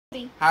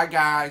Hi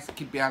guys,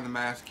 keep behind the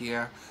mask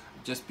here.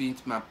 I've just been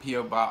to my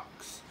P.O.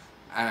 box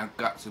and I've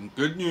got some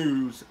good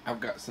news. I've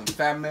got some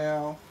fan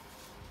mail.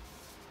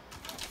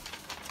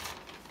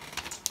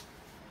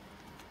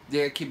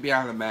 Dear Keep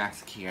Behind the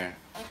Mask here.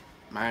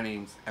 My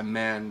name's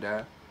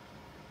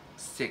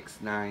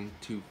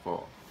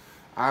Amanda6924.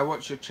 I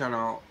watch your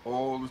channel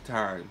all the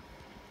time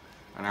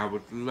and I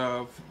would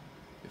love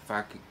if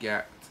I could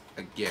get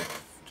a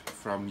gift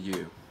from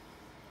you.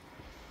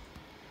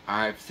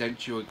 I've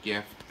sent you a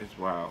gift as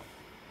well.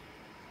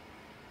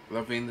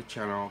 Loving the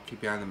channel,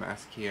 Keep Behind the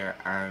Mask here,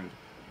 and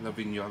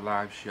loving your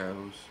live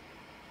shows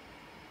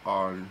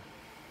on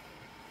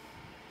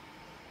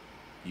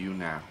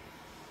YouNow.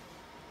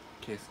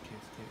 Kiss,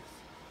 kiss, kiss.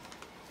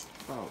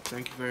 Oh,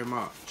 thank you very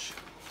much.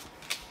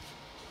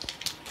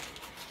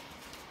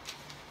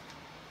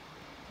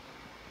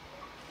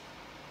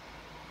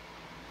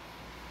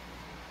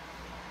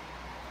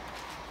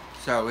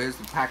 So here's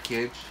the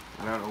package.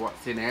 I don't know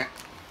what's in it.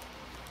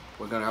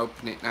 We're going to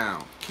open it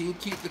now. Can you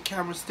keep the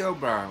camera still,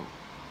 bro?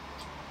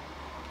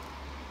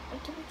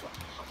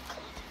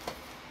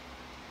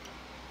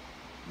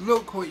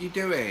 Look what you're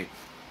doing.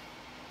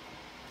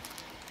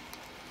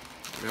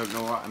 I don't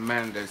know what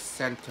Amanda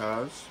sent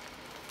us,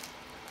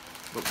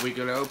 but we're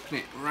going to open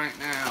it right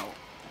now.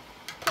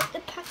 Put the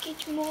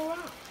package more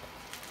up.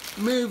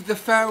 Move the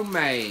phone,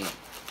 mate.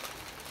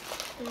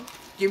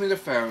 Give me the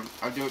phone.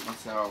 I'll do it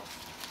myself.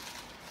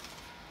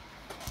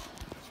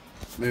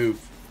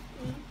 Move.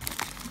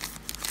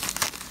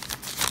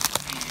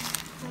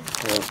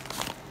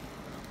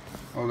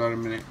 Hold on a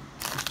minute.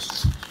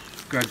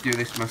 Gotta do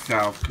this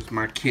myself because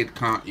my kid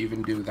can't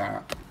even do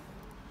that.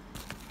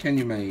 Can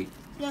you, mate?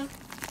 No.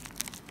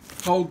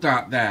 Hold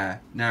that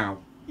there now.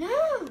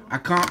 No. I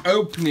can't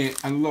open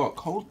it and look.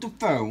 Hold the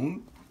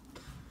phone.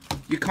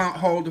 You can't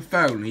hold the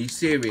phone. Are you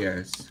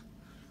serious?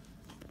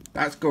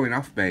 That's going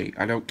off, mate.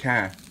 I don't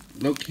care.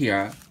 Look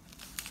here.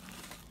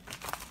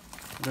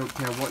 I don't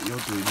care what you're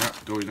doing.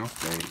 That's going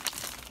off,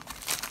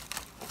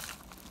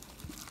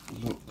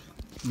 mate. Look.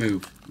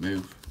 Move.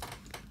 Move.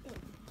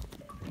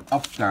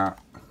 Off that.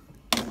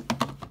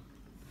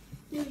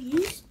 No,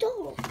 you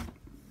stop.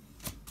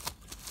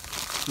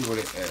 See what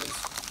it is.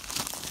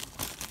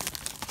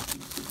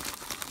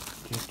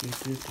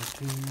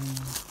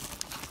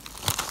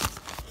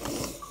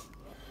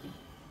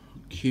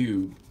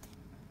 Cube.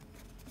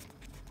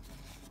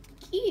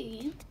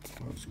 Cube?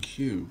 What's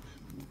cube?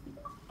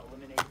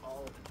 Eliminate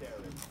all of the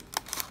terrorists.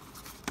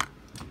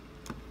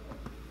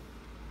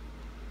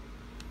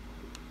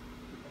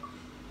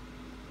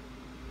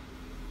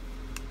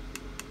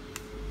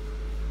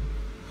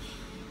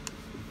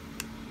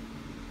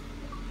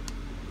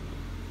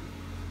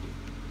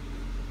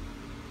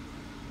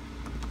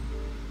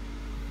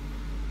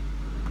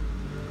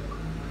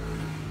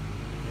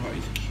 What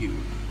is cube?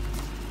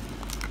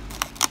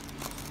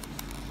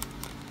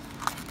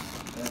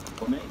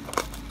 For me.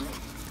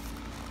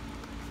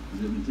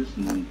 Is it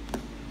magician?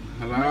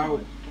 Hello?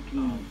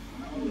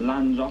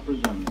 Lands Opera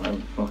Zone. I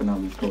fucking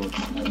know it's called.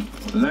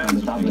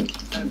 Lands Opera.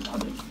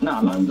 Nah,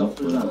 Lands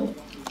Opera Zone.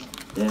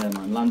 Yeah,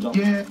 man, Lands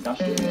Opera. Yeah,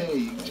 That's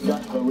it.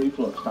 Gastro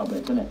reflux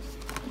tablets, isn't it?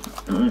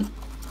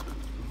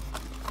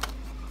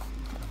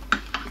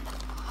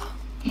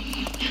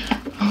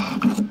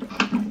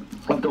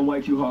 I've done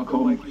way too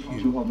hardcore,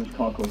 too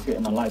hardcore shit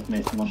in my life,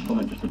 mate. So my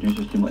stomach just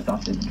produces too much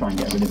acid to try and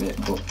get rid of it,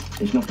 but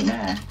there's nothing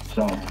there,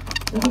 so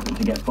there's nothing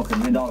to get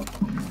fucking rid of.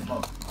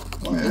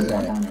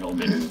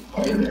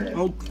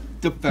 Hold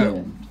the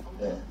phone.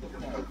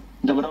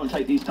 No, I don't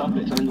take these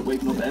tablets. I end up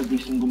waking up every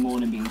single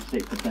morning being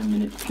sick for 10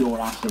 minutes, pure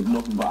acid,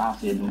 nothing but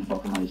acid, and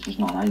fucking it's just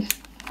not nice.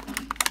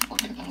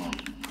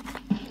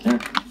 Yeah.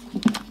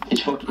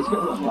 It's fucking, it's a bit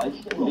rough, like,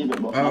 it's a bit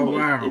rough. Oh,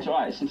 wow. It's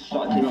alright, since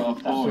started taking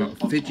off.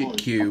 Fidget I've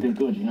cube. been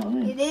good, you know what I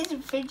mean? It is a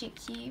fidget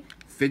cube.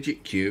 Fidget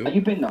How cube.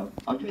 you been though?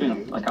 How you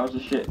been? Like, how's the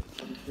shit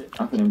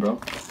happening, bro?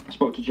 I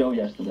spoke to Joe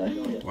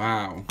yesterday.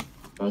 Wow.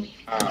 Where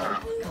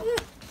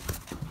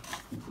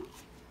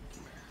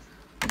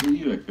are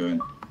you going?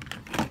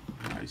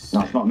 Nice.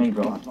 No, it's not me,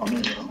 bro. It's not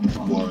me, bro.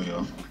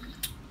 Warrior.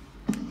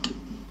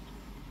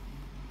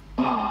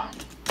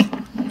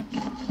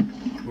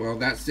 Well,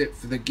 that's it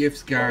for the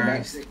gifts,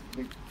 guys.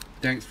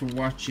 Thanks for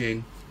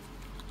watching.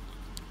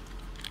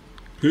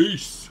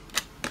 Peace.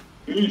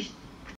 Peace.